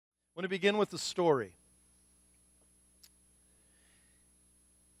want to begin with a story.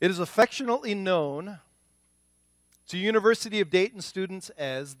 It is affectionately known to University of Dayton students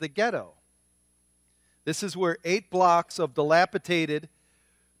as the ghetto. This is where 8 blocks of dilapidated,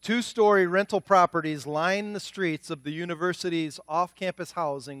 2-story rental properties line the streets of the university's off-campus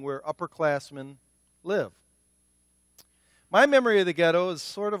housing where upperclassmen live. My memory of the ghetto is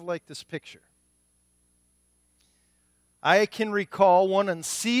sort of like this picture. I can recall one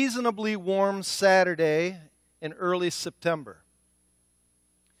unseasonably warm Saturday in early September.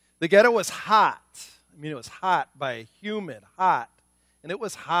 The ghetto was hot. It was hot by humid, hot, and it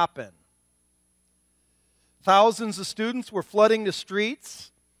was hopping. Thousands of students were flooding the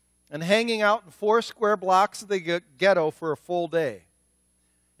streets and hanging out in 4 square blocks of the ghetto for a full day.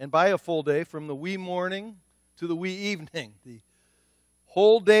 And by a full day, from the wee morning to the wee evening, the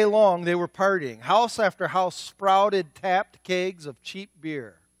whole day long they were partying. House after house sprouted tapped kegs of cheap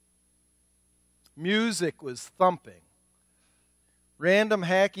beer. Music was thumping. Random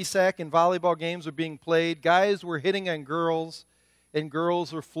hacky sack and volleyball games were being played. Guys were hitting on girls, and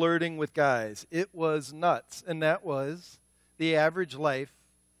girls were flirting with guys. It was nuts, and that was the average life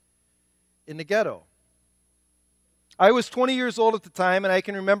in the ghetto. I was 20 years old at the time, and I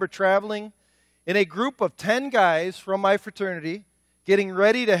can remember traveling in a group of 10 guys from my fraternity, getting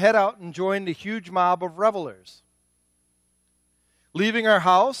ready to head out and join the huge mob of revelers. Leaving our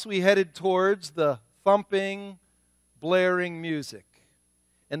house, we headed towards the thumping, blaring music.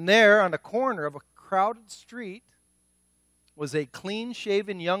 And there, on the corner of a crowded street, was a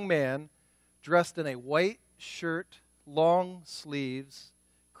clean-shaven young man dressed in a white shirt, long sleeves,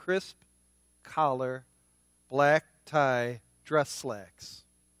 crisp collar, black tie, dress slacks.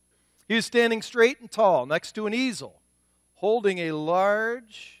 He was standing straight and tall next to an easel, holding a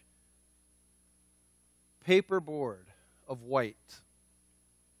large paper board of white.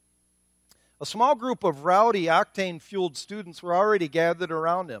 A small group of rowdy, octane-fueled students were already gathered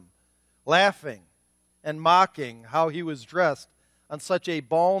around him, laughing and mocking how he was dressed on such a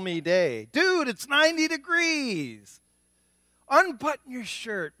balmy day. Dude, it's 90 degrees. Unbutton your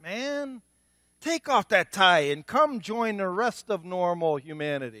shirt, man. Take off that tie and come join the rest of normal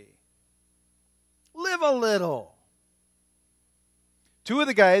humanity. Live a little. 2 of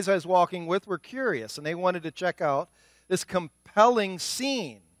the guys I was walking with were curious, and they wanted to check out this compelling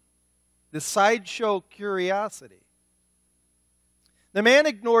scene, this sideshow curiosity. The man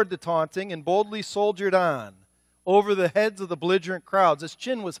ignored the taunting and boldly soldiered on over the heads of the belligerent crowds. His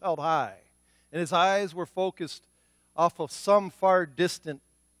chin was held high, and his eyes were focused off of some far distant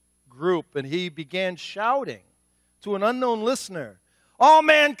group, and he began shouting to an unknown listener, "All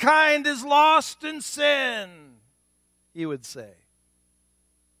mankind is lost in sin," he would say.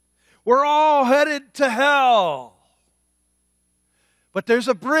 "We're all headed to hell. But there's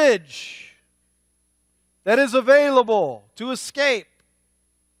a bridge that is available to escape."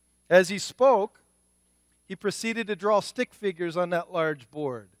 As he spoke, he proceeded to draw stick figures on that large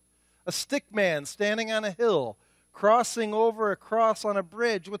board. A stick man standing on a hill, crossing over a cross on a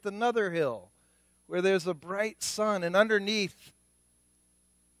bridge with another hill, where there's a bright sun, and underneath,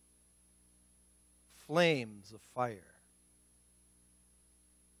 flames of fire.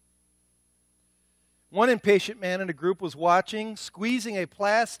 One impatient man in the group was watching, squeezing a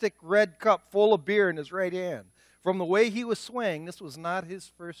plastic red cup full of beer in his right hand. From the way he was swaying, this was not his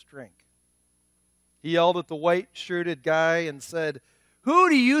first drink. He yelled at the white-shirted guy and said, "Who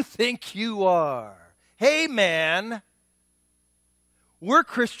do you think you are? Hey, man, we're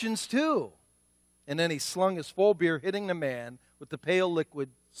Christians too." And then he slung his full beer, hitting the man with the pale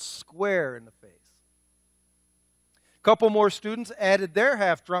liquid square in the face. A couple more students added their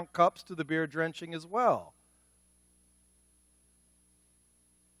half-drunk cups to the beer drenching as well.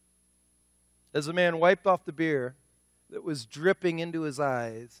 As the man wiped off the beer that was dripping into his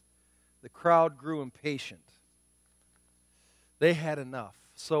eyes, the crowd grew impatient. They had enough.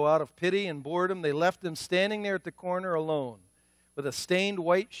 So out of pity and boredom, they left him standing there at the corner alone with a stained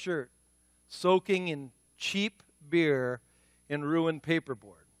white shirt, soaking in cheap beer and ruined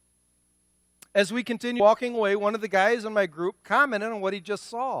paperboard. As we continued walking away, one of the guys in my group commented on what he just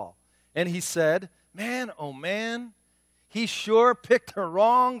saw. And he said, "Man, oh man, he sure picked the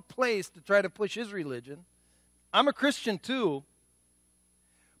wrong place to try to push his religion. I'm a Christian too,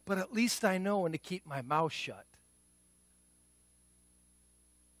 but at least I know when to keep my mouth shut."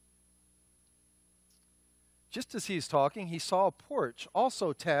 Just as he's talking, he saw a porch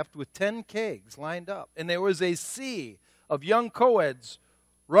also tapped with 10 kegs lined up. And there was a sea of young co-eds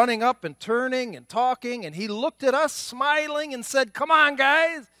running up and turning and talking. And he looked at us smiling and said, "Come on,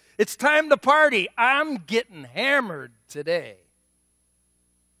 guys, it's time to party. I'm getting hammered today."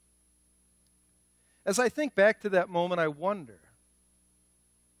 As I think back to that moment, I wonder,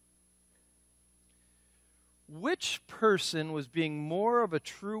 which person was being more of a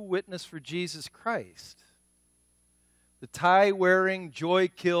true witness for Jesus Christ? The tie-wearing joy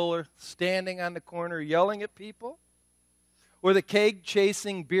killer standing on the corner yelling at people? Or the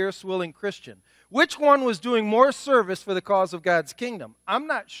keg-chasing, beer-swilling Christian? Which one was doing more service for the cause of God's kingdom? I'm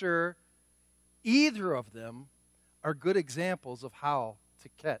not sure either of them are good examples of how to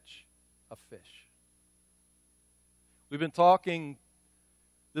catch a fish. We've been talking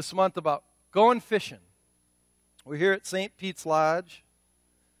this month about going fishing. We're here at St. Pete's Lodge.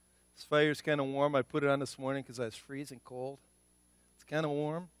 This fire's kind of warm. I put it on this morning because I was freezing cold. It's kind of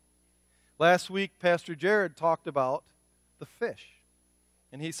warm. Last week, Pastor Jared talked about the fish.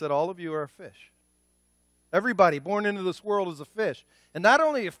 And he said, all of you are a fish. Everybody born into this world is a fish. And not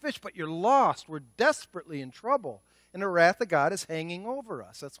only a fish, but you're lost. We're desperately in trouble. And the wrath of God is hanging over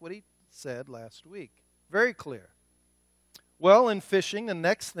us. That's what he said last week. Very clear. Well, in fishing, the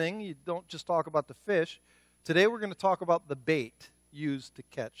next thing, you don't just talk about the fish. Today we're going to talk about the bait used to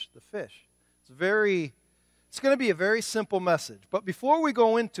catch the fish. It's going to be a very simple message. But before we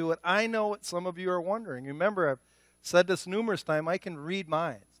go into it, I know what some of you are wondering. Remember, I've said this numerous times. I can read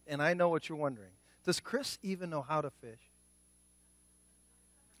minds, and I know what you're wondering. Does Chris even know how to fish?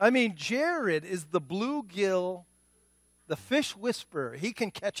 I mean, Jared is the bluegill, the fish whisperer. He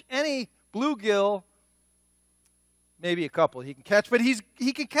can catch any bluegill, maybe a couple he can catch, but he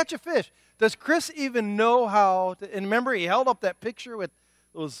can catch a fish. Does Chris even know how to? And remember, he held up that picture with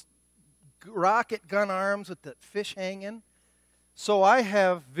those rocket gun arms with the fish hanging. So I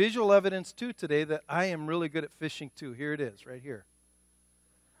have visual evidence, too, today that I am really good at fishing, too. Here it is, right here.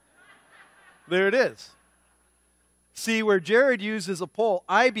 There it is. See, where Jared uses a pole,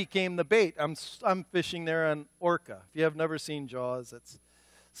 I became the bait. I'm fishing there on Orca. If you have never seen Jaws, it's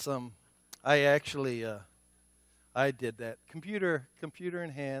I did that.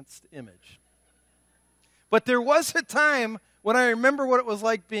 Computer-enhanced image. But there was a time when I remember what it was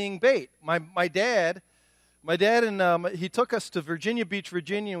like being bait. My dad and he took us to Virginia Beach,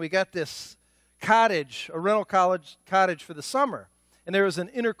 Virginia, and we got this cottage, a rental cottage for the summer. And there was an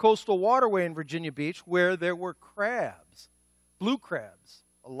intercoastal waterway in Virginia Beach where there were crabs, blue crabs,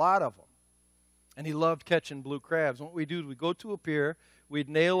 a lot of them. And he loved catching blue crabs. And what we do is we go to a pier, we'd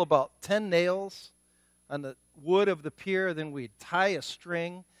nail about 10 nails on the wood of the pier, then we'd tie a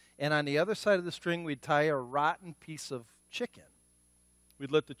string, and on the other side of the string we'd tie a rotten piece of chicken.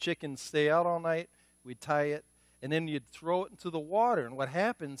 We'd let the chicken stay out all night, we'd tie it, and then you'd throw it into the water. And what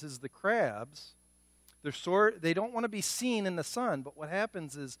happens is the crabs, they don't want to be seen in the sun, but what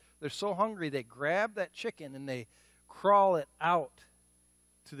happens is they're so hungry they grab that chicken and they crawl it out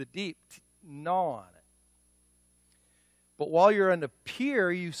to the deep, gnaw on it. But while you're on the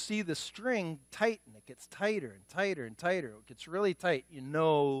pier, you see the string tighten. It gets tighter and tighter and tighter. It gets really tight. You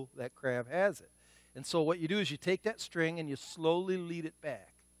know that crab has it. And so what you do is you take that string and you slowly lead it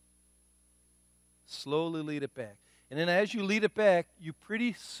back. Slowly lead it back. And then as you lead it back, you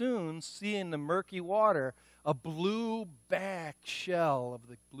pretty soon see in the murky water a blue back shell of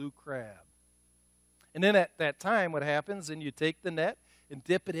the blue crab. And then at that time, what happens, and you take the net and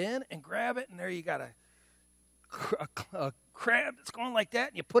dip it in and grab it, and there you got a crab that's going like that,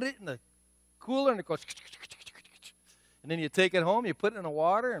 and you put it in the cooler, and it goes, and then you take it home, you put it in the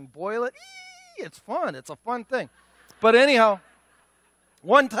water and boil it. It's fun. It's a fun thing. But anyhow,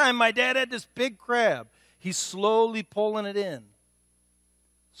 one time my dad had this big crab. He's slowly pulling it in.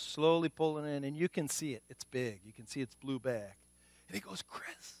 Slowly pulling it in, and you can see it. It's big. You can see its blue back. And he goes,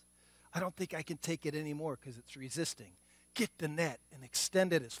 Chris, I don't think I can take it anymore because it's resisting. Get the net and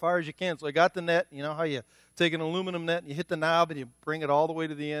extend it as far as you can. So I got the net. You know how you take an aluminum net and you hit the knob and you bring it all the way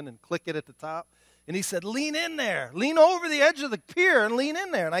to the end and click it at the top? And he said, lean in there. Lean over the edge of the pier and lean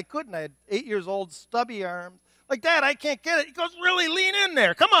in there. And I couldn't. I had 8 years old, stubby arms. Like, Dad, I can't get it. He goes, really, lean in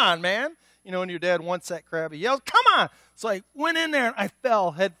there. Come on, man. You know, when your dad wants that crab, he yells, come on. So I went in there and I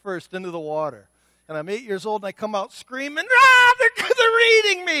fell head first into the water. And I'm 8 years old and I come out screaming, they're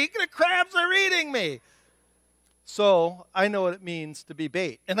eating me. The crabs are eating me. So I know what it means to be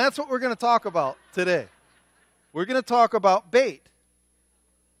bait. And that's what we're going to talk about today. We're going to talk about bait.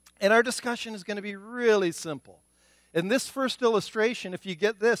 And our discussion is going to be really simple. In this first illustration, if you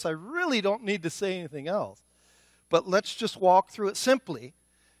get this, I really don't need to say anything else. But let's just walk through it simply.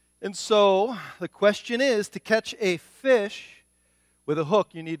 And so the question is, to catch a fish with a hook,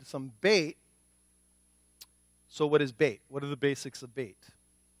 you need some bait. So what is bait? What are the basics of bait?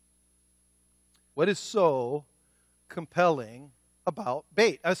 What is so compelling about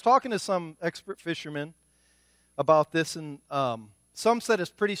bait? I was talking to some expert fishermen about this, and Some said it's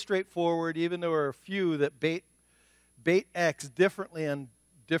pretty straightforward, even though there are a few that bait acts differently on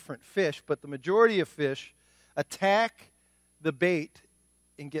different fish, but the majority of fish attack the bait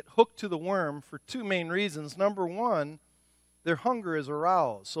and get hooked to the worm for two main reasons. Number one, their hunger is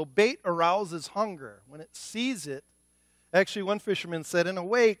aroused. So bait arouses hunger. When it sees it, actually one fisherman said, in a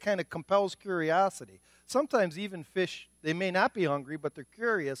way, it kind of compels curiosity. Sometimes even fish, they may not be hungry, but they're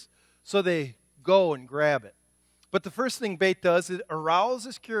curious, so they go and grab it. But the first thing bait does, it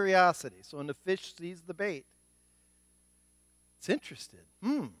arouses curiosity. So when the fish sees the bait, it's interested.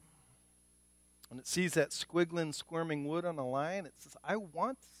 When it sees that squiggling, squirming wood on the line, it says, I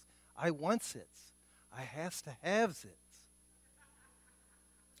wants it. I has to haves it.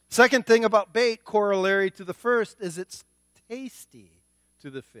 Second thing about bait, corollary to the first, is it's tasty to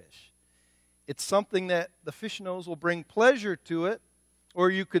the fish. It's something that the fish knows will bring pleasure to it, or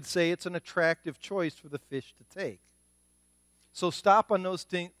you could say it's an attractive choice for the fish to take. So stop on those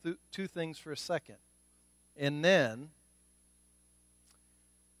two things for a second. And then,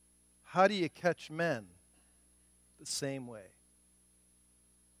 how do you catch men? The same way.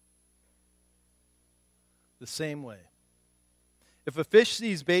 The same way. If a fish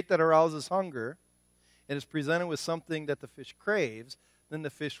sees bait that arouses hunger and is presented with something that the fish craves, then the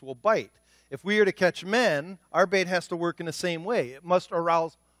fish will bite. If we are to catch men, our bait has to work in the same way. It must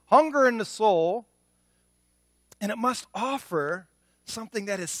arouse hunger in the soul, and it must offer something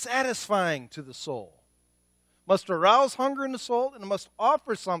that is satisfying to the soul. It must arouse hunger in the soul, and it must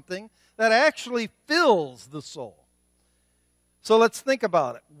offer something that actually fills the soul. So let's think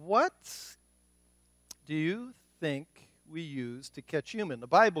about it. What do you think we use to catch human? The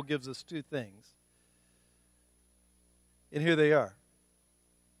Bible gives us two things. And here they are.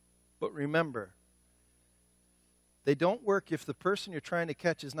 But remember, they don't work if the person you're trying to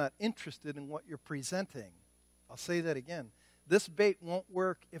catch is not interested in what you're presenting. I'll say that again. This bait won't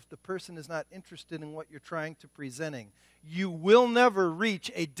work if the person is not interested in what you're trying to presenting. You will never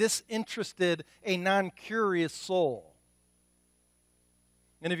reach a disinterested, a non-curious soul.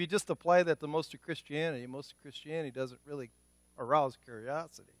 And if you just apply that to most of Christianity doesn't really arouse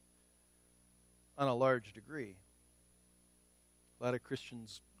curiosity on a large degree. A lot of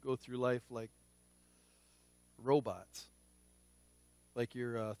Christians go through life like robots, like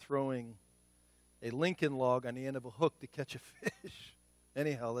you're throwing a Lincoln log on the end of a hook to catch a fish.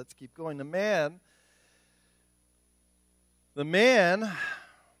 Anyhow, let's keep going. The man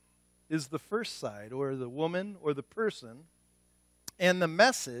is the first side, or the woman, or the person, and the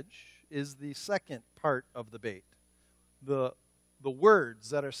message is the second part of the bait. The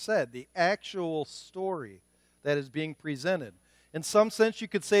words that are said, the actual story that is being presented. In some sense, you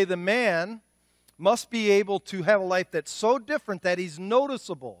could say the man must be able to have a life that's so different that he's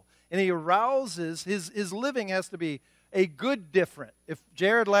noticeable. And he arouses, his living has to be a good different. If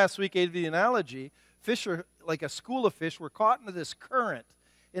Jared last week gave the analogy, fish are like a school of fish. We're caught into this current,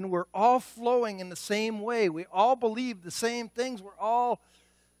 and we're all flowing in the same way. We all believe the same things. We're all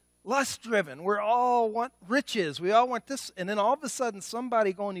lust-driven. We all want riches. We all want this. And then all of a sudden,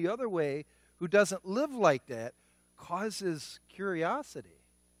 somebody going the other way who doesn't live like that causes curiosity.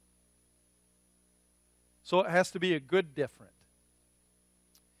 So it has to be a good different.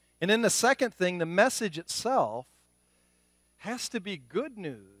 And then the second thing, the message itself has to be good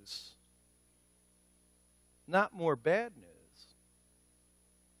news, not more bad news.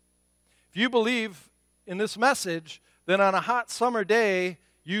 If you believe in this message, then on a hot summer day,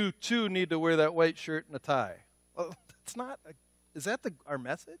 you too need to wear that white shirt and a tie. Well, that's not, is that our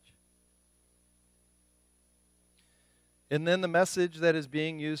message? And then the message that is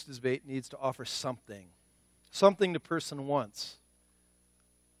being used as bait needs to offer something the person wants,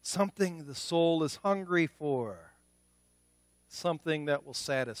 something the soul is hungry for, something that will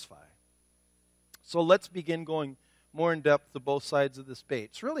satisfy. So let's begin going more in depth to both sides of this bait.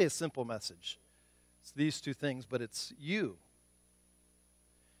 It's really a simple message. It's these two things, but it's you.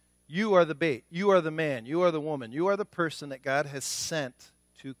 You are the bait. You are the man. You are the woman. You are the person that God has sent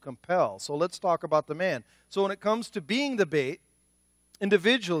to compel. So let's talk about the man. So when it comes to being the bait,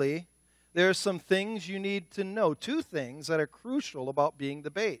 individually, there are some things you need to know. Two things that are crucial about being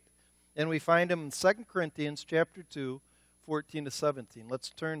the bait. And we find them in 2 Corinthians chapter 2, 14 to 17. Let's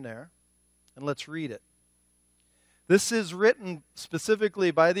turn there and let's read it. This is written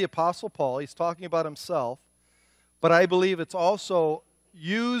specifically by the Apostle Paul. He's talking about himself, but I believe it's also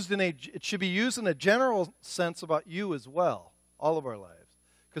used it should be used in a general sense about you as well, all of our lives.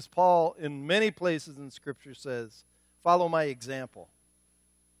 Because Paul, in many places in Scripture, says, follow my example.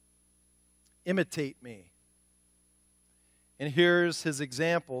 Imitate me. And here's his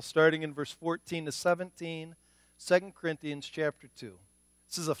example, starting in verse 14 to 17. 2 Corinthians chapter 2.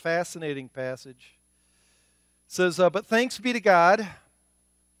 This is a fascinating passage. It says, but thanks be to God,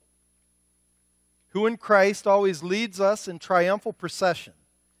 who in Christ always leads us in triumphal procession,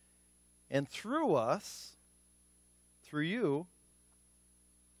 and through us, through you,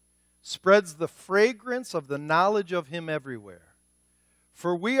 spreads the fragrance of the knowledge of him everywhere.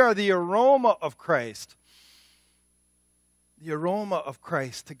 For we are the aroma of Christ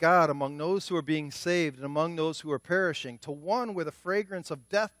to God among those who are being saved and among those who are perishing. To one, we're the fragrance of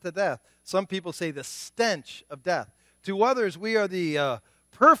death to death. Some people say the stench of death. To others, we are the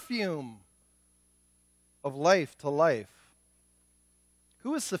perfume of life to life.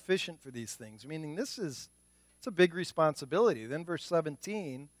 Who is sufficient for these things? Meaning it's a big responsibility. Then verse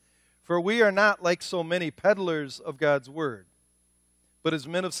 17, for we are not like so many peddlers of God's word, but as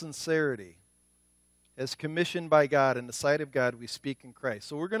men of sincerity, as commissioned by God, in the sight of God, we speak in Christ.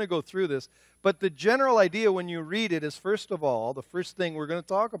 So we're going to go through this. But the general idea when you read it is, first of all, the first thing we're going to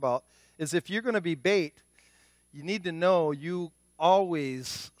talk about is if you're going to be bait, you need to know you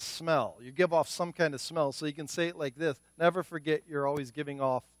always smell. You give off some kind of smell. So you can say it like this. Never forget you're always giving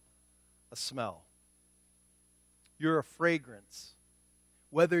off a smell. You're a fragrance.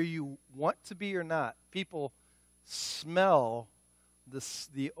 Whether you want to be or not, people smell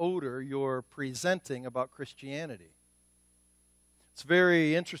the odor you're presenting about Christianity. It's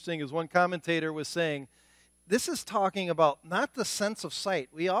very interesting, as one commentator was saying, this is talking about not the sense of sight.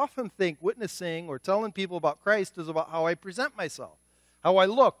 We often think witnessing or telling people about Christ is about how I present myself, how I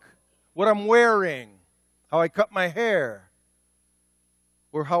look, what I'm wearing, how I cut my hair,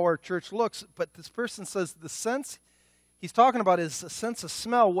 or how our church looks. But this person says the sense he's talking about is a sense of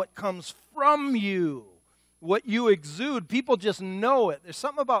smell, what comes from you, what you exude. People just know it. There's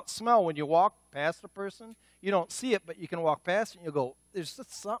something about smell when you walk past a person. You don't see it, but you can walk past it and you go, there's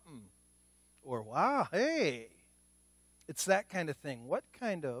just something. Or, wow, hey. It's that kind of thing. What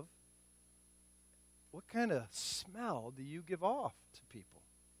kind of smell do you give off to people?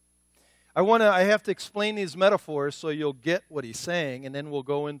 I have to explain these metaphors so you'll get what he's saying, and then we'll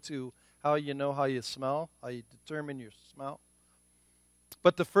go into how you know how you smell, how you determine your smell.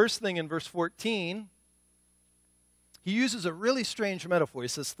 But the first thing in verse 14, he uses a really strange metaphor. He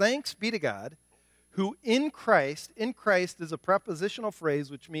says, thanks be to God, who in Christ is a prepositional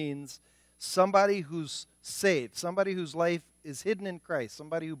phrase which means somebody who's saved, somebody whose life is hidden in Christ,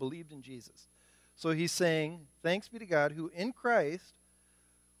 somebody who believed in Jesus. So he's saying, thanks be to God, who in Christ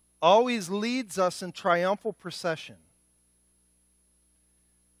always leads us in triumphal procession.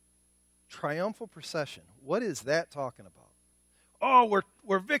 Triumphal procession. What is that talking about? Oh,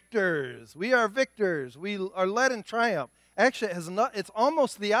 we're victors. We are victors. We are led in triumph. Actually, it's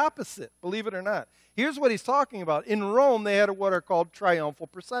almost the opposite, believe it or not. Here's what he's talking about. In Rome, they had what are called triumphal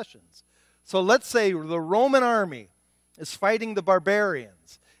processions. So let's say the Roman army is fighting the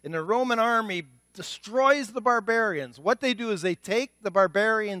barbarians, and the Roman army destroys the barbarians. What they do is they take the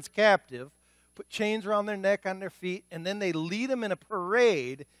barbarians captive, put chains around their neck, on their feet, and then they lead them in a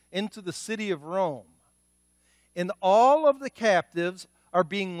parade into the city of Rome. And all of the captives are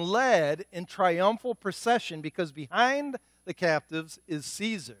being led in triumphal procession because behind the captives is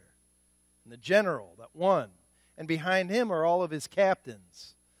Caesar, and the general that won. And behind him are all of his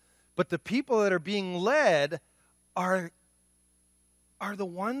captains. But the people that are being led are the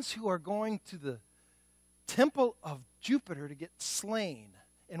ones who are going to the temple of Jupiter to get slain.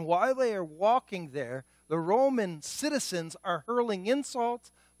 And while they are walking there, the Roman citizens are hurling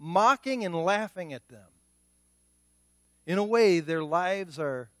insults, mocking and laughing at them. In a way, their lives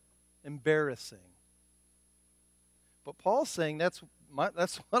are embarrassing. But Paul's saying that's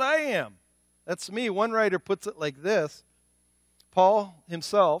what I am. That's me. One writer puts it like this. Paul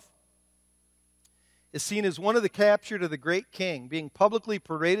himself is seen as one of the captured of the great king, being publicly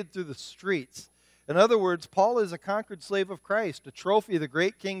paraded through the streets. In other words, Paul is a conquered slave of Christ, a trophy of the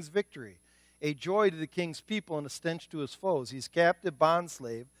great king's victory, a joy to the king's people and a stench to his foes. He's captive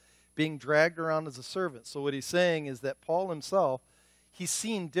bondslave, being dragged around as a servant. So what he's saying is that Paul himself, he's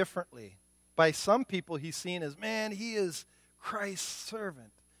seen differently. By some people, he's seen as, man, he is Christ's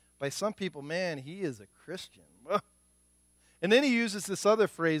servant. By some people, man, he is a Christian. And then he uses this other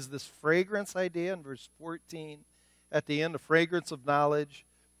phrase, this fragrance idea in verse 14. At the end, the fragrance of knowledge.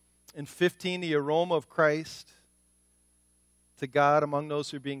 In 15, the aroma of Christ to God among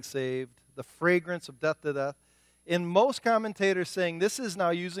those who are being saved. The fragrance of death to death. In most commentators saying this is now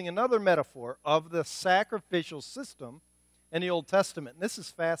using another metaphor of the sacrificial system in the Old Testament. And this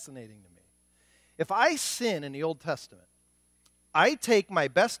is fascinating to me. If I sin in the Old Testament, I take my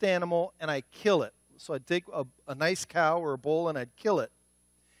best animal and I kill it. So I'd take a nice cow or a bull and I'd kill it.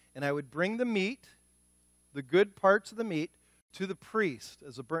 And I would bring the meat the good parts of the meat to the priest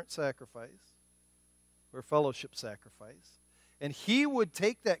as a burnt sacrifice or a fellowship sacrifice. And he would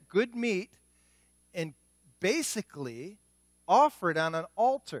take that good meat and basically offer it on an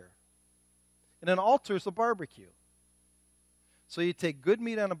altar. And an altar is a barbecue. So you take good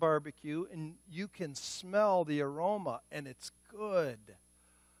meat on a barbecue, and you can smell the aroma, and it's good.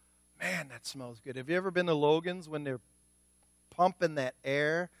 Man, that smells good. Have you ever been to Logan's when they're pumping that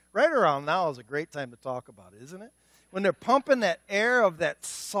air? Right around now is a great time to talk about it, isn't it? When they're pumping that air of that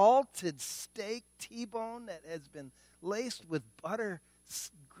salted steak T-bone that has been laced with butter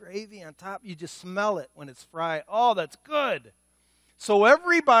gravy on top, you just smell it when it's fried. Oh, that's good. So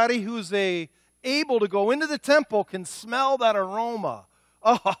everybody who's able to go into the temple can smell that aroma.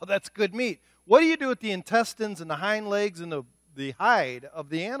 Oh, that's good meat. What do you do with the intestines and the hind legs and the hide of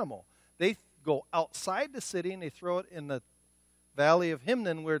the animal? They go outside the city and they throw it in the valley of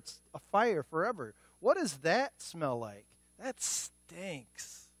Hinnom where it's a fire forever. What does that smell like? That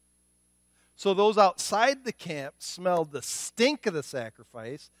stinks. So those outside the camp smell the stink of the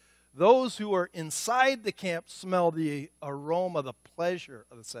sacrifice. Those who are inside the camp smell the aroma, the pleasure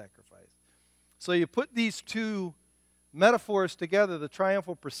of the sacrifice. So you put these two metaphors together, the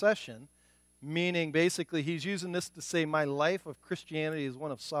triumphal procession, meaning basically he's using this to say my life of Christianity is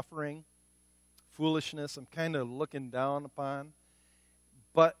one of suffering, foolishness, I'm kind of looking down upon.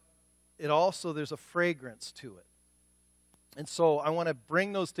 But it also, there's a fragrance to it. And so I want to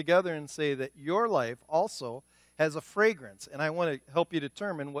bring those together and say that your life also has a fragrance. And I want to help you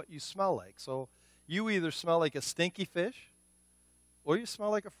determine what you smell like. So you either smell like a stinky fish or you smell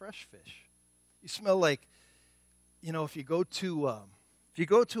like a fresh fish. You smell like, if you go to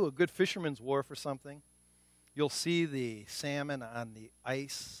a good fisherman's wharf or something, you'll see the salmon on the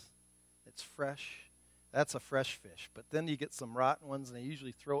ice. It's fresh. That's a fresh fish. But then you get some rotten ones, and they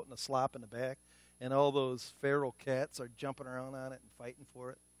usually throw it in the slop in the back, and all those feral cats are jumping around on it and fighting for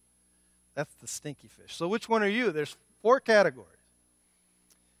it. That's the stinky fish. So which one are you? There's 4 categories.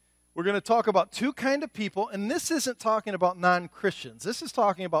 We're going to talk about 2 kinds of people, and this isn't talking about non-Christians. This is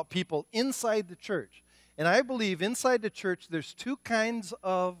talking about people inside the church. And I believe inside the church there's 2 kinds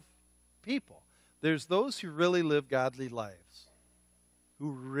of people. There's those who really live godly lives,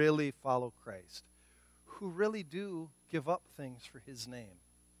 who really follow Christ, who really do give up things for his name.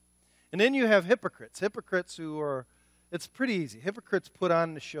 And then you have hypocrites. Hypocrites who are, it's pretty easy. Hypocrites put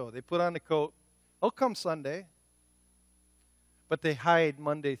on the show. They put on the coat. They'll come Sunday. But they hide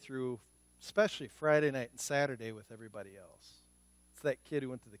Monday through, especially Friday night and Saturday with everybody else. It's that kid who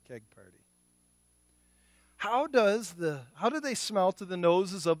went to the keg party. How do they smell to the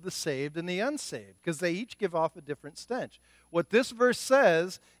noses of the saved and the unsaved? Because they each give off a different stench. What this verse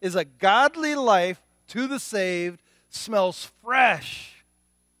says is a godly life to the saved smells fresh.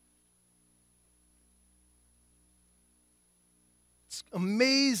 It's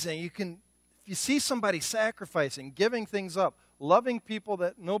amazing. If you see somebody sacrificing, giving things up, loving people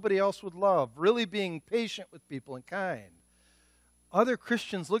that nobody else would love, really being patient with people and kind. Other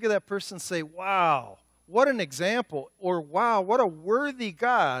Christians look at that person and say, wow, what an example, or wow, what a worthy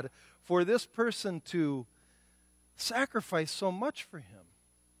God for this person to sacrifice so much for him.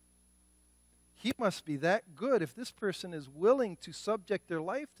 He must be that good if this person is willing to subject their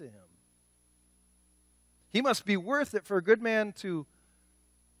life to him. He must be worth it for a good man to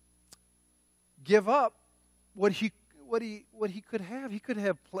give up what he could have. He could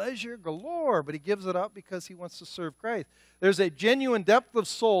have pleasure galore, but he gives it up because he wants to serve Christ. There's a genuine depth of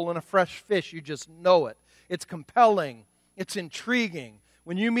soul in a fresh fish. You just know it. It's compelling. It's intriguing.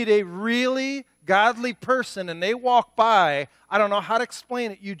 When you meet a really godly person and they walk by, I don't know how to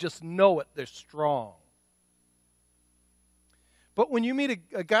explain it. You just know it. They're strong. But when you meet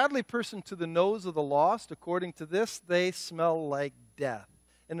a godly person to the nose of the lost, according to this, they smell like death.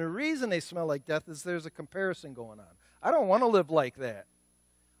 And the reason they smell like death is there's a comparison going on. I don't want to live like that.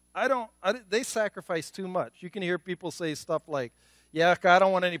 They sacrifice too much. You can hear people say stuff like, yeah, I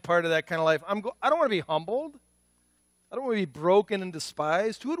don't want any part of that kind of life. I don't want to be humbled. I don't want to be broken and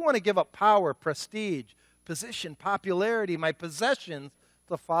despised. Who would want to give up power, prestige, position, popularity, my possessions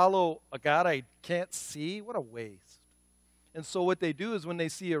to follow a God I can't see? What a waste. And so what they do is when they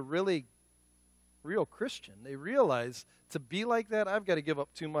see a really real Christian, they realize to be like that, I've got to give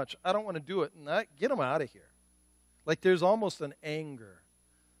up too much. I don't want to do it. And get them out of here. Like there's almost an anger.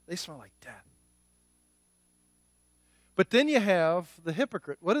 They smell like death. But then you have the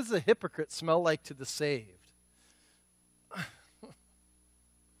hypocrite. What does the hypocrite smell like to the saved?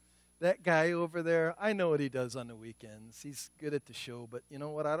 That guy over there, I know what he does on the weekends. He's good at the show, but you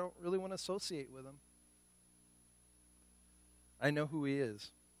know what? I don't really want to associate with him. I know who he is.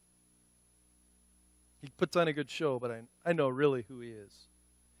 He puts on a good show, but I know really who he is.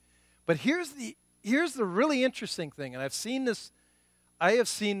 But here's the really interesting thing, and I have seen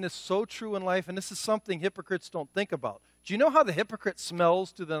this so true in life, and this is something hypocrites don't think about. Do you know how the hypocrite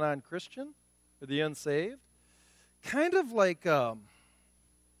smells to the non-Christian or the unsaved? Kind of like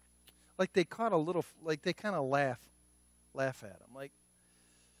they caught a little, like they kind of laugh at him. Like,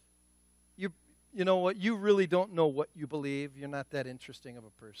 you know what? You really don't know what you believe. You're not that interesting of a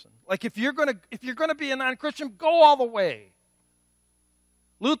person. Like if you're gonna be a non-Christian, go all the way.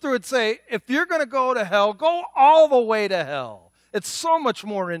 Luther would say, if you're going to go to hell, go all the way to hell. It's so much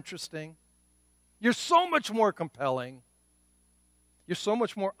more interesting. You're so much more compelling. You're so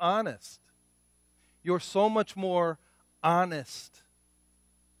much more honest. You're so much more honest.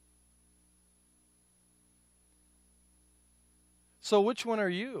 So which one are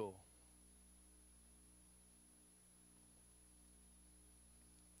you?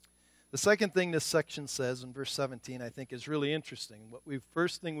 The second thing this section says in verse 17, I think, is really interesting.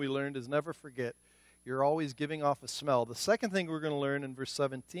 First thing we learned is never forget, you're always giving off a smell. The second thing we're going to learn in verse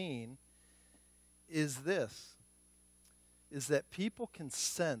 17 is this, is that people can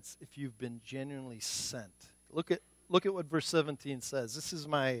sense if you've been genuinely sent. Look at what verse 17 says. This is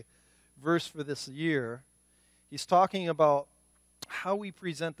my verse for this year. He's talking about how we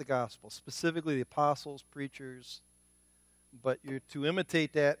present the gospel, specifically the apostles, preachers, but you're to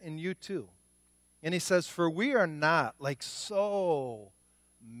imitate that in you too. And he says, for we are not like so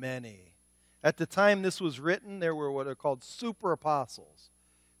many. At the time this was written, there were what are called super apostles.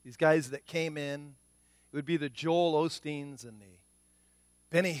 These guys that came in. It would be the Joel Osteens and the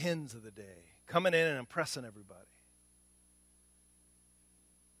Benny Hinns of the day, coming in and impressing everybody.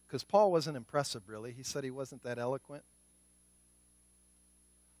 Because Paul wasn't impressive, really. He said he wasn't that eloquent.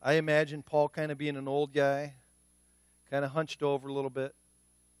 I imagine Paul kind of being an old guy, kind of hunched over a little bit,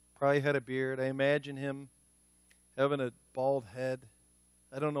 probably had a beard. I imagine him having a bald head.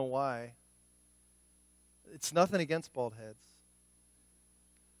 I don't know why. It's nothing against bald heads.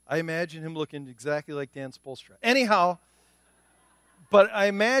 I imagine him looking exactly like Dan Spolstra. Anyhow, but I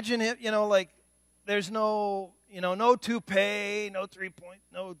imagine him, like there's no toupee, no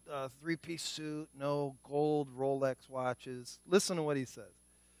three-piece suit, no gold Rolex watches. Listen to what he says.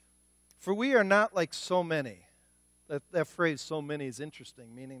 For we are not like so many. That phrase, so many, is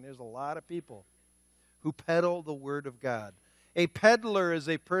interesting, meaning there's a lot of people who peddle the word of God. A peddler is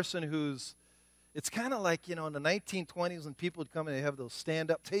a person it's kind of like, in the 1920s when people would come and they'd have those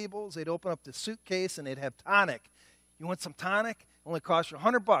stand-up tables. They'd open up the suitcase and they'd have tonic. You want some tonic? It only costs you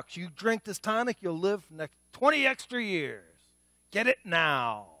 $100. You drink this tonic, you'll live 20 extra years. Get it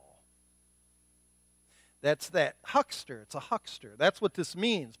now. That's that. Huckster. It's a huckster. That's what this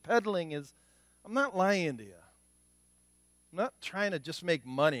means. Peddling is, I'm not lying to you. I'm not trying to just make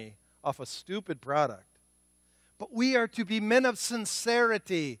money off a stupid product. But we are to be men of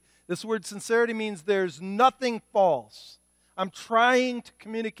sincerity. This word sincerity means there's nothing false. I'm trying to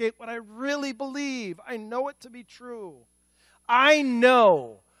communicate what I really believe. I know it to be true. I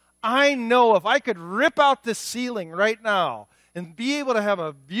know if I could rip out this ceiling right now and be able to have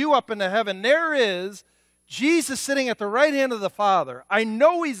a view up into heaven, there is Jesus sitting at the right hand of the Father. I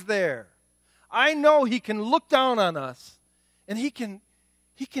know He's there. I know He can look down on us and He can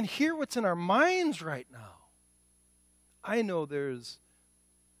hear what's in our minds right now. I know there's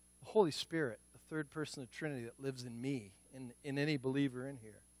the Holy Spirit, the third person of the Trinity that lives in me, in any believer in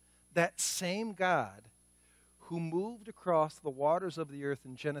here. That same God who moved across the waters of the earth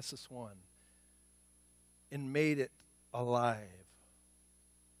in Genesis 1 and made it alive.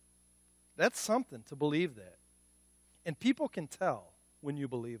 That's something to believe that. And people can tell when you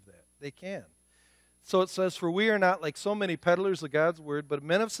believe that. They can. So it says, for we are not like so many peddlers of God's word, but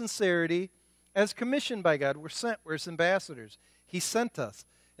men of sincerity, as commissioned by God. We're sent. We're His ambassadors. He sent us.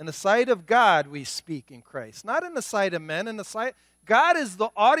 In the sight of God we speak in Christ. Not in the sight of men. God is the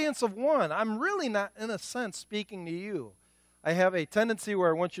audience of one. I'm really not, in a sense, speaking to you. I have a tendency where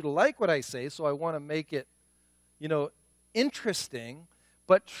I want you to like what I say, so I want to make it, interesting.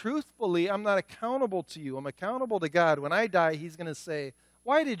 But truthfully, I'm not accountable to you. I'm accountable to God. When I die, He's going to say,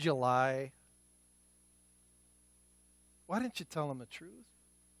 why did you lie? Why didn't you tell Him the truth?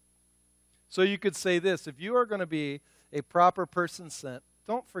 So you could say this, if you are going to be a proper person sent,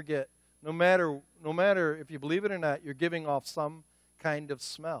 don't forget, no matter if you believe it or not, you're giving off some kind of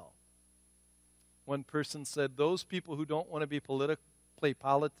smell. One person said, those people who don't want to play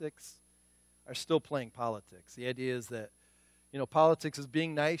politics are still playing politics. The idea is that, politics is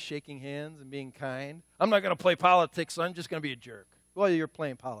being nice, shaking hands, and being kind. I'm not going to play politics, so I'm just going to be a jerk. Well, you're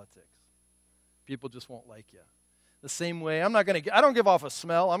playing politics. People just won't like you. The same way, I don't give off a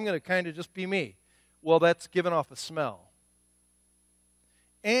smell. I'm going to kind of just be me. Well, that's giving off a smell.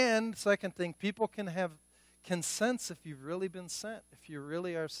 And second thing, people can sense if you've really been sent, if you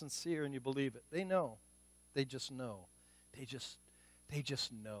really are sincere and you believe it. They know. They just know. They just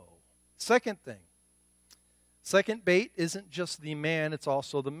know. Second thing. Second bait isn't just the man, it's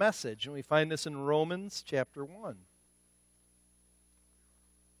also the message. And we find this in Romans chapter 1.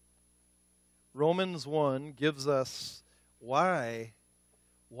 Romans 1 gives us why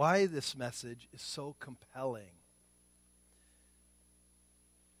this message is so compelling.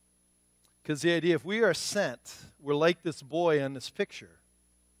 Because the idea, if we are sent, we're like this boy on this picture.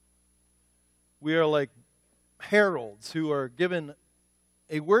 We are like heralds who are given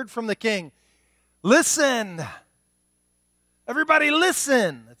a word from the king. Listen! Everybody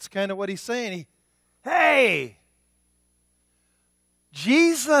listen! That's kind of what he's saying. Hey!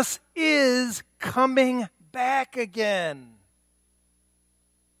 Jesus is coming back again.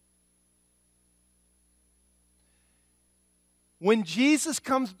 When Jesus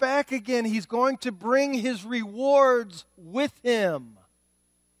comes back again, he's going to bring his rewards with him.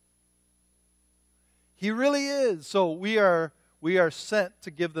 He really is. So we are sent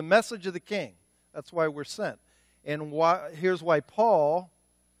to give the message of the king. That's why we're sent. And here's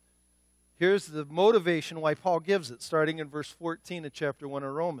the motivation why Paul gives it, starting in verse 14 of chapter 1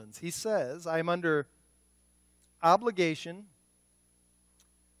 of Romans. He says, I'm under obligation,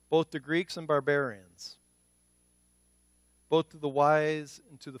 both to Greeks and barbarians, both to the wise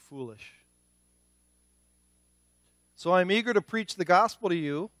and to the foolish. So I'm eager to preach the gospel to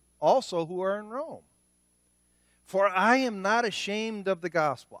you also who are in Rome. For I am not ashamed of the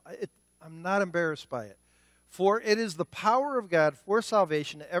gospel. I'm not embarrassed by it. For it is the power of God for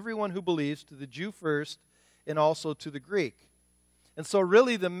salvation to everyone who believes, to the Jew first and also to the Greek. And so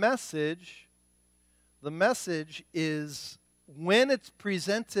really the message is, when it's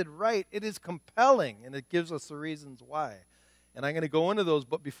presented right, it is compelling, and it gives us the reasons why. And I'm going to go into those,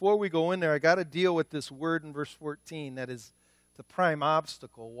 but before we go in there, I got to deal with this word in verse 14 that is the prime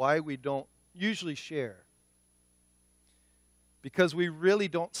obstacle, why we don't usually share. Because we really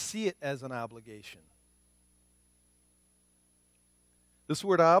don't see it as an obligation. This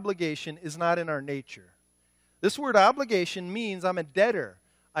word obligation is not in our nature. This word obligation means I'm a debtor.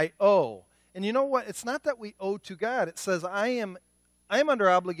 I owe. And you know what? It's not that we owe to God. It says I am under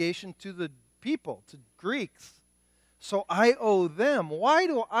obligation to the people, to Greeks. So I owe them. Why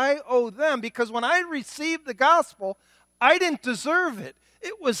do I owe them? Because when I received the gospel, I didn't deserve it.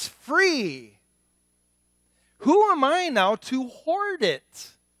 It was free. Who am I now to hoard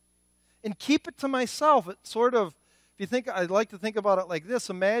it and keep it to myself? It sort of, I like to think about it like this.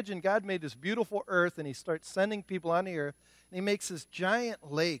 Imagine God made this beautiful earth and he starts sending people on the earth, and he makes this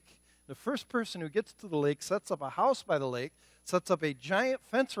giant lake. The first person who gets to the lake sets up a house by the lake, sets up a giant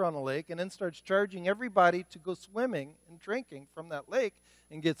fence around the lake, and then starts charging everybody to go swimming and drinking from that lake,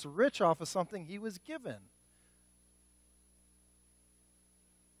 and gets rich off of something he was given.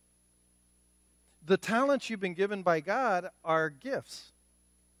 The talents you've been given by God are gifts.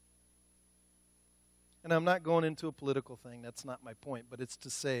 And I'm not going into a political thing. That's not my point. But it's to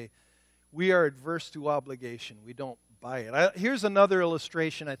say we are adverse to obligation. We don't buy it. Here's another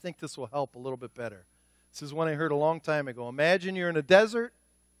illustration. I think this will help a little bit better. This is one I heard a long time ago. Imagine you're in a desert.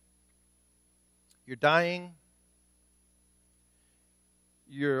 You're dying.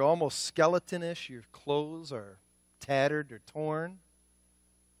 You're almost skeletonish. Your clothes are tattered or torn.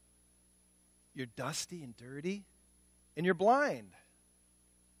 You're dusty and dirty. And you're blind.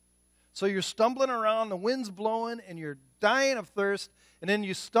 So you're stumbling around, the wind's blowing, and you're dying of thirst, and then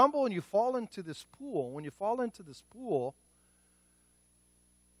you stumble and you fall into this pool. When you fall into this pool,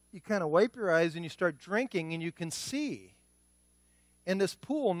 you kind of wipe your eyes and you start drinking, and you can see. And this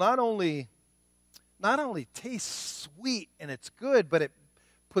pool not only tastes sweet and it's good, but it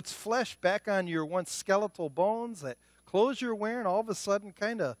puts flesh back on your once skeletal bones. That clothes you're wearing all of a sudden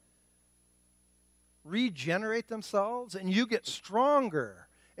kind of regenerate themselves, and you get stronger.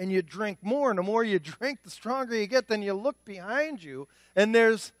 And you drink more, and the more you drink, the stronger you get. Then you look behind you, and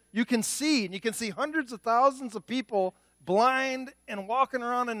you can see hundreds of thousands of people blind and walking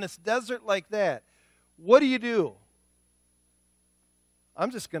around in this desert like that. What do?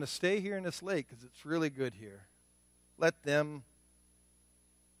 I'm just going to stay here in this lake because it's really good here. Let them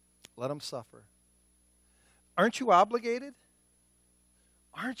suffer. Aren't you obligated?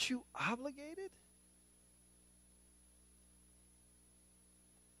 Aren't you obligated?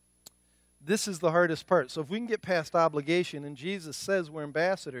 This is the hardest part. So if we can get past obligation, and Jesus says we're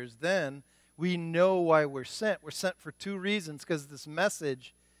ambassadors, then we know why we're sent. We're sent for two reasons, because this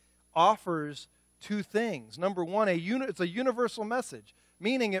message offers two things. Number one, it's a universal message,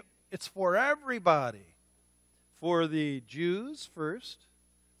 meaning It's for everybody. For the Jews first,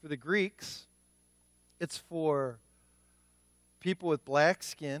 for the Greeks, it's for people with black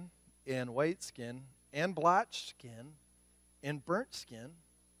skin and white skin and blotched skin and burnt skin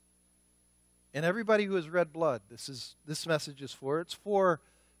and everybody who has red blood. This message is for. It's for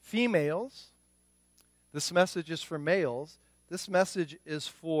females. This message is for males. This message is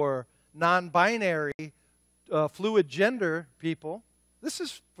for non-binary, fluid gender people. This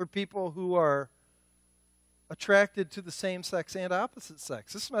is for people who are attracted to the same sex and opposite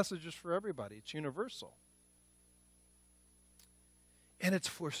sex. This message is for everybody. It's universal. And it's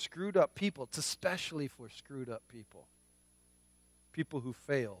for screwed up people. It's especially for screwed up people. People who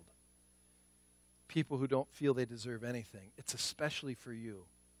failed. People who don't feel they deserve anything. It's especially for you.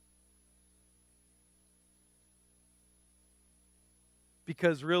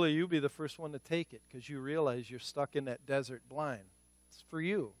 Because really, you'll be the first one to take it because you realize you're stuck in that desert blind. It's for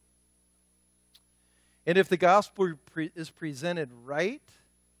you. And if the gospel is presented right,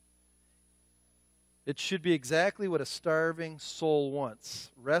 it should be exactly what a starving soul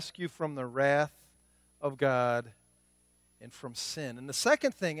wants. Rescue from the wrath of God and from sin. And the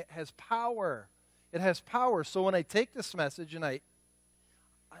second thing, it has power. It has power. So when I take this message and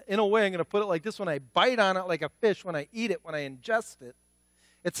in a way, I'm going to put it like this, when I bite on it like a fish, when I eat it, when I ingest it,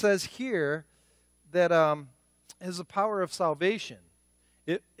 it says here that it has the power of salvation.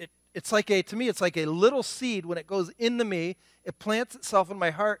 It's like to me, it's like a little seed. When it goes into me, it plants itself in my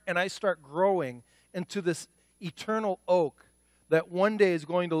heart, and I start growing into this eternal oak that one day is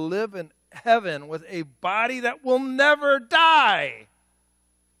going to live in heaven with a body that will never die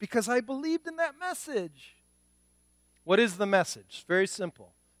because I believed in that message. What is the message? It's very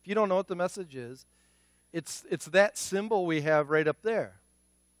simple. If you don't know what the message is, it's that symbol we have right up there.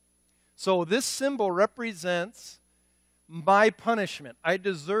 So this symbol represents my punishment. I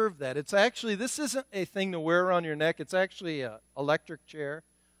deserve that. It's actually, this isn't a thing to wear around your neck. It's actually an electric chair,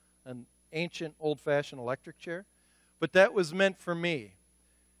 an ancient, old-fashioned electric chair. But that was meant for me.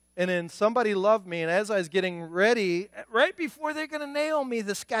 And then somebody loved me, and as I was getting ready, right before they're going to nail me,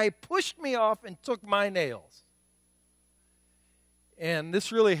 this guy pushed me off and took my nails. And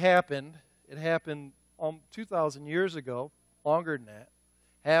this really happened. It happened 2,000 years ago, longer than that.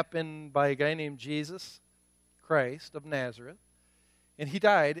 Happened by a guy named Jesus Christ of Nazareth. And he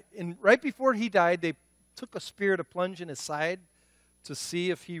died. And right before he died, they took a spear to plunge in his side to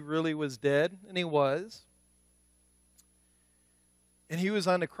see if he really was dead. And he was. And he was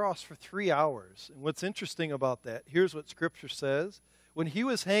on the cross for 3 hours. And what's interesting about that, here's what Scripture says. When he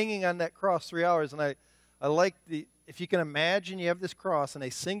was hanging on that cross 3 hours, and I like if you can imagine you have this cross and a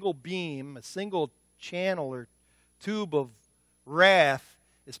single beam, a single channel or tube of wrath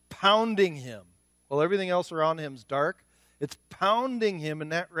is pounding him. While everything else around him is dark, it's pounding him,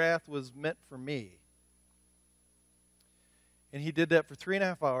 and that wrath was meant for me. And he did that for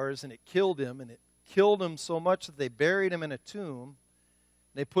 3.5 hours, and it killed him, and it killed him so much that they buried him in a tomb.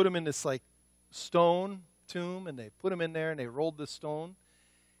 They put him in this like stone tomb, and they put him in there, and they rolled the stone.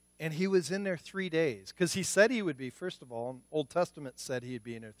 And he was in there 3 days, because he said he would be, first of all, Old Testament said he'd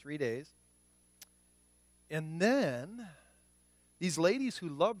be in there 3 days. And then these ladies who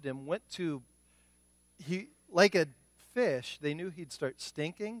loved him went to, like a fish, they knew he'd start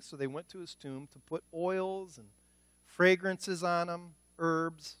stinking, so they went to his tomb to put oils and fragrances on him,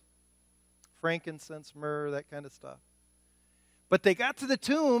 herbs, frankincense, myrrh, that kind of stuff. But they got to the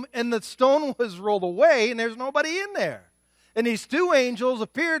tomb, and the stone was rolled away, and there's nobody in there. And these two angels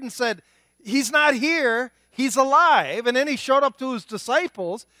appeared and said, he's not here, he's alive. And then he showed up to his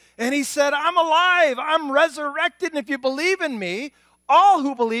disciples, and he said, I'm alive, I'm resurrected, and if you believe in me, all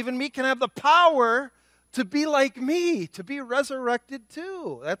who believe in me can have the power to be like me, to be resurrected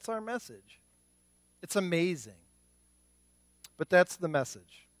too. That's our message. It's amazing. But that's the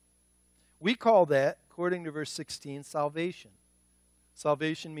message. We call that, according to verse 16, salvation.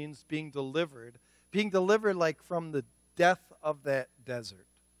 Salvation means being delivered. Being delivered like from the death of that desert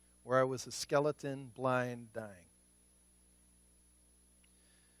where I was a skeleton, blind, dying.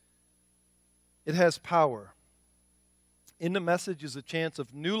 It has power. In the message is a chance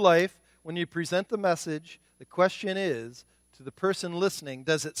of new life. When you present the message, the question is, to the person listening,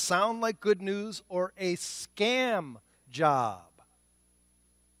 does it sound like good news or a scam job?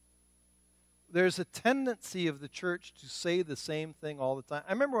 There's a tendency of the church to say the same thing all the time.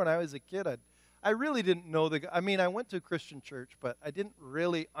 I remember when I was a kid, I really didn't know I went to a Christian church, but I didn't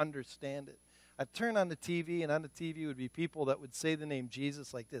really understand it. I'd turn on the TV, and on the TV would be people that would say the name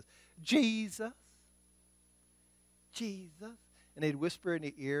Jesus like this. Jesus. Jesus. And they'd whisper in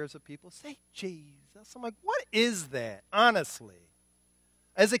the ears of people, say Jesus. I'm like, what is that? Honestly.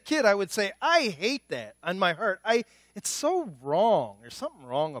 As a kid, I would say, I hate that on my heart. It's so wrong. There's something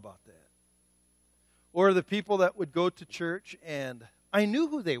wrong about that. Or the people that would go to church and I knew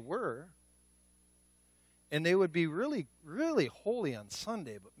who they were. And they would be really, really holy on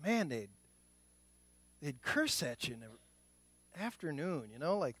Sunday. But man, they'd curse at you in the afternoon,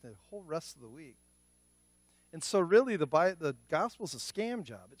 like the whole rest of the week. And so really the gospel's a scam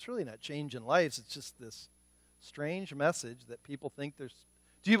job. It's really not changing lives. It's just this strange message that people think there's...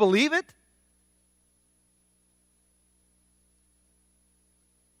 Do you believe it?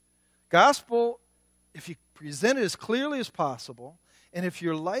 Gospel, if you present it as clearly as possible, and if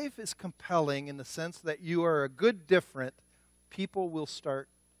your life is compelling in the sense that you are a good different, people will start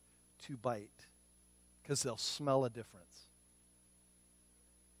to bite because they'll smell a difference.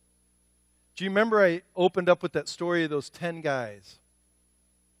 Do you remember I opened up with that story of those 10 guys?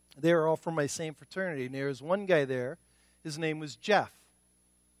 They were all from my same fraternity, and there was one guy there. His name was Jeff.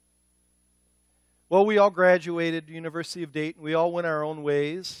 Well, we all graduated University of Dayton. We all went our own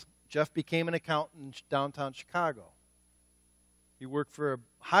ways. Jeff became an accountant in downtown Chicago. He worked for a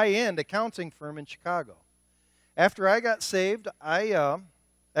high-end accounting firm in Chicago. After I got saved,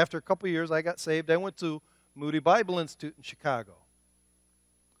 after a couple years I got saved, I went to Moody Bible Institute in Chicago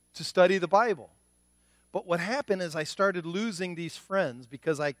to study the Bible. But what happened is I started losing these friends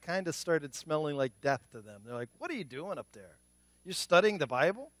because I kind of started smelling like death to them. They're like, what are you doing up there? You're studying the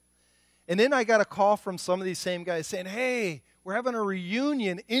Bible? And then I got a call from some of these same guys saying, hey, we're having a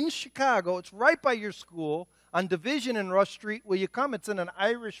reunion in Chicago. It's right by your school on Division and Rush Street. Will you come? It's in an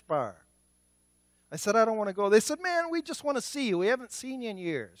Irish bar. I said, I don't want to go. They said, man, we just want to see you. We haven't seen you in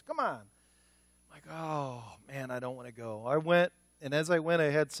years. Come on. I'm like, oh, man, I don't want to go. I went, and as I went,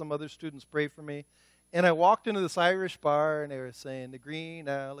 I had some other students pray for me. And I walked into this Irish bar, and they were saying, the green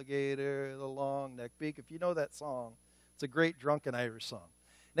alligator, the long-necked beak. If you know that song, it's a great drunken Irish song.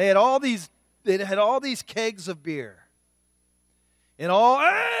 They had all these kegs of beer. And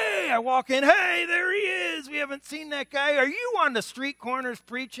hey, I walk in, hey, there he is. We haven't seen that guy. Are you on the street corners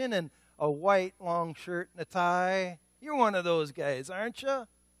preaching in a white long shirt and a tie? You're one of those guys, aren't you?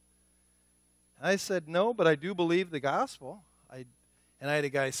 I said, no, but I do believe the gospel. And I had a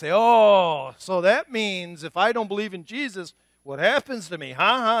guy say, oh, so that means if I don't believe in Jesus, what happens to me?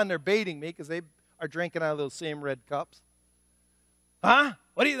 And they're baiting me because they are drinking out of those same red cups. Huh?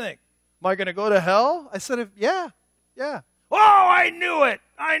 What do you think? Am I going to go to hell? I said, yeah. Oh, I knew it.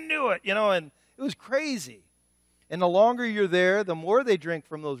 And it was crazy. And the longer you're there, the more they drink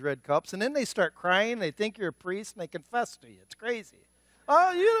from those red cups. And then they start crying. They think you're a priest, and they confess to you. It's crazy.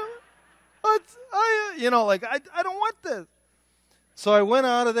 I don't want this. So I went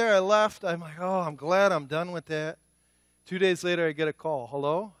out of there. I left. I'm like, oh, I'm glad I'm done with that. 2 days later, I get a call.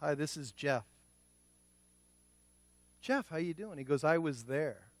 Hello? Hi, this is Jeff. Jeff, how you doing? He goes, I was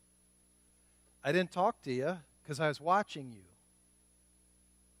there. I didn't talk to you because I was watching you.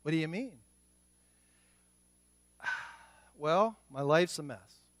 What do you mean? Well, my life's a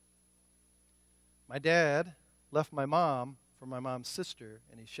mess. My dad left my mom for my mom's sister,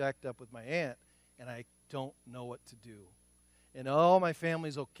 and he shacked up with my aunt, and I don't know what to do. And all my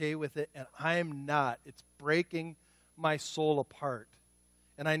family's okay with it, and I'm not. It's breaking my soul apart.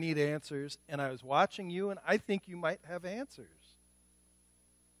 And I need answers. And I was watching you, and I think you might have answers.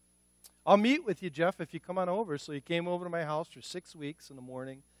 I'll meet with you, Jeff, if you come on over. So he came over to my house for 6 weeks in the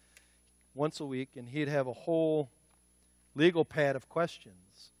morning, once a week, and he'd have a whole legal pad of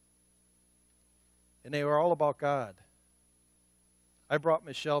questions. And they were all about God. I brought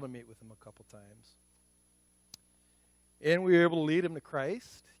Michelle to meet with him a couple times. And we were able to lead him to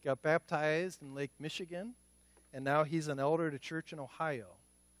Christ. He got baptized in Lake Michigan, and now he's an elder at a church in Ohio.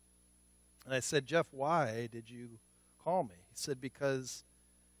 And I said, Jeff, why did you call me? He said, because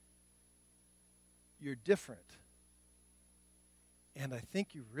you're different. And I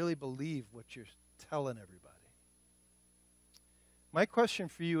think you really believe what you're telling everybody. My question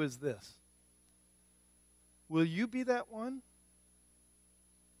for you is this. Will you be that one?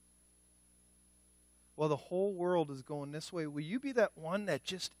 Well, the whole world is going this way. Will you be that one that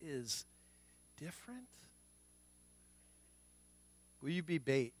just is different? Will you be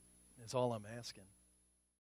bait? Is all I'm asking.